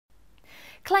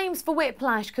Claims for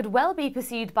whiplash could well be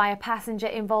pursued by a passenger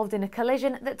involved in a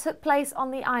collision that took place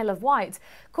on the Isle of Wight,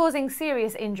 causing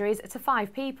serious injuries to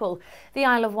 5 people. The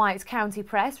Isle of Wight County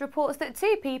Press reports that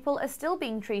 2 people are still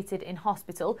being treated in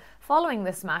hospital following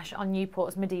the smash on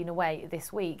Newport's Medina Way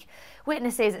this week.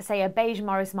 Witnesses say a beige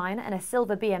Morris Minor and a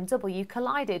silver BMW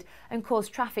collided and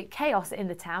caused traffic chaos in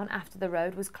the town after the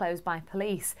road was closed by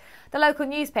police. The local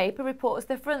newspaper reports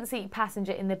the front seat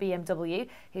passenger in the BMW,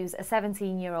 who's a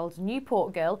 17-year-old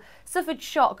Newport girl, suffered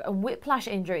shock and whiplash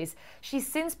injuries. She's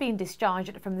since been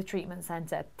discharged from the treatment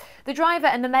centre. The driver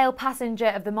and the male passenger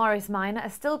of the Morris Minor are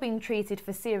still being treated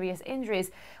for serious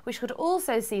injuries, which could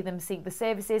also see them seek the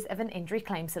services of an injury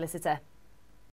claim solicitor.